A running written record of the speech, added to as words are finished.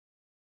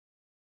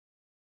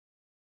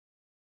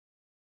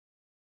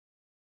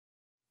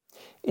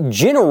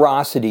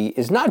Generosity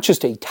is not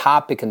just a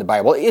topic in the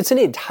Bible, it's an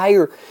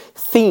entire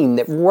theme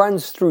that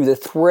runs through the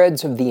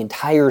threads of the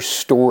entire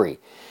story.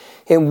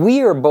 And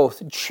we are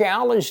both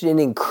challenged and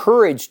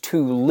encouraged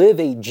to live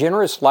a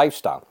generous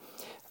lifestyle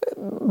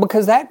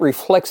because that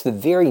reflects the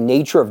very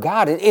nature of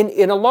God. And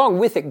along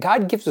with it,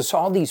 God gives us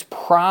all these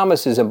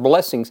promises and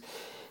blessings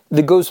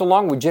that goes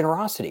along with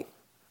generosity.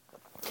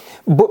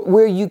 But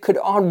where you could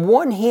on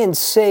one hand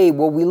say,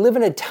 well, we live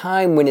in a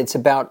time when it's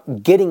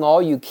about getting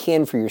all you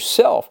can for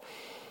yourself.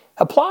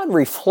 Upon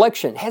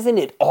reflection, hasn't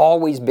it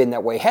always been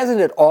that way? Hasn't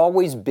it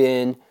always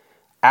been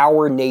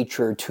our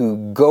nature to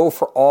go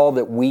for all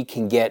that we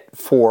can get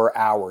for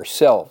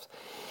ourselves?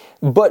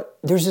 But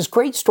there's this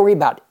great story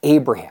about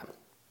Abraham.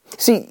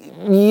 See,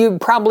 you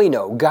probably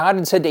know, God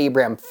had said to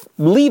Abraham,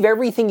 leave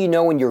everything you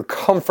know and you're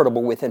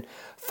comfortable with and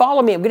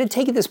follow me. I'm going to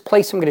take you to this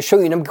place I'm going to show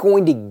you and I'm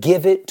going to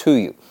give it to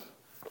you.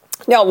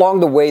 Now, along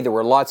the way, there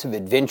were lots of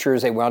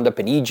adventures. They wound up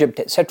in Egypt,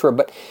 etc.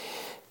 But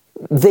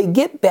they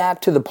get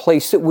back to the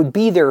place that would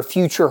be their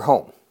future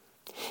home.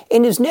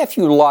 And his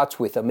nephew Lot's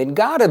with them. And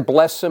God had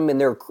blessed them and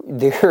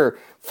their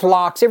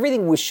flocks.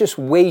 Everything was just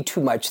way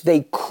too much.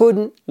 They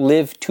couldn't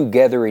live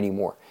together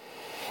anymore.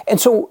 And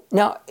so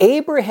now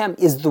Abraham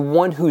is the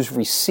one who's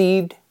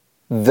received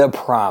the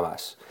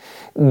promise.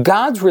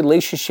 God's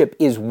relationship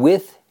is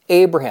with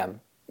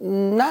Abraham,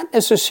 not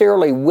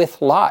necessarily with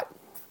Lot.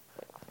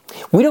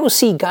 We don't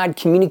see God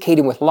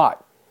communicating with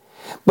Lot,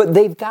 but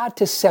they've got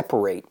to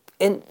separate.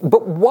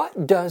 But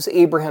what does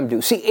Abraham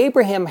do? See,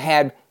 Abraham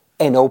had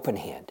an open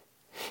hand.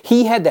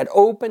 He had that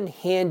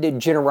open-handed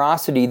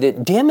generosity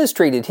that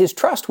demonstrated his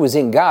trust was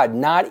in God,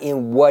 not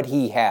in what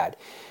he had,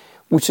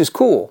 which is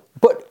cool.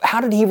 But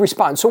how did he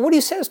respond? So what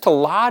he says to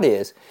Lot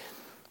is,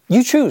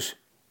 you choose.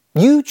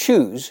 You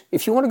choose.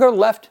 If you want to go to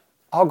the left,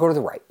 I'll go to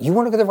the right. You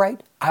want to go to the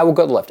right? I will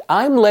go to the left.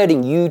 I'm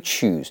letting you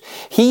choose.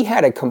 He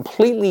had a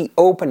completely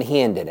open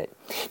hand in it.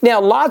 Now,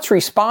 Lot's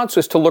response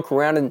was to look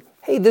around and,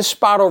 hey, this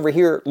spot over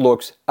here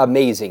looks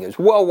amazing. It's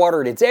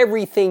well-watered. It's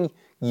everything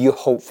you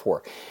hope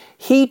for.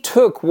 He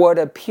took what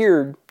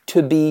appeared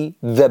to be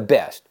the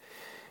best.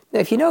 Now,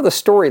 if you know the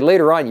story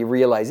later on, you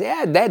realize,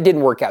 that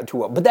didn't work out too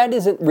well. But that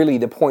isn't really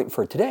the point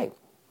for today.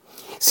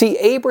 See,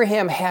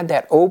 Abraham had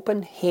that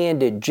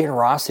open-handed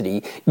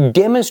generosity,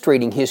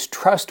 demonstrating his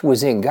trust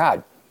was in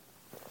God.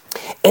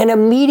 And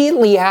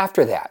immediately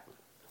after that,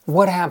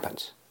 what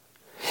happens?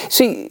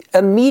 See,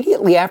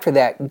 immediately after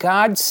that,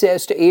 God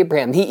says to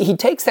Abraham, he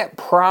takes that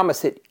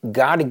promise that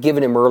God had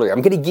given him earlier,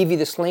 I'm going to give you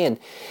this land,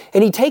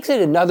 and he takes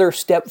it another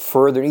step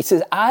further, and he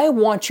says, I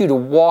want you to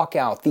walk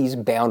out these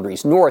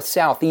boundaries, north,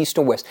 south, east,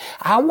 and west.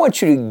 I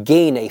want you to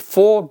gain a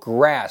full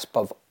grasp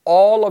of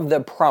all of the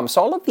promise,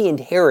 all of the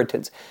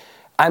inheritance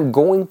I'm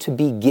going to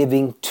be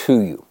giving to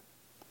you.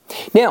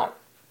 Now,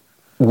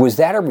 was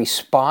that a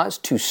response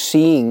to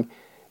seeing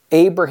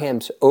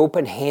Abraham's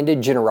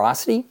open-handed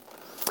generosity?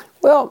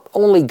 Well,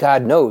 only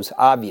God knows,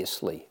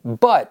 obviously.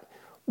 But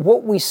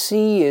what we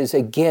see is,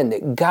 again,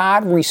 that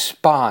God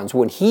responds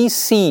when He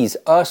sees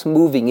us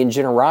moving in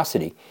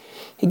generosity.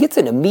 He gets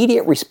an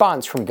immediate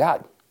response from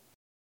God.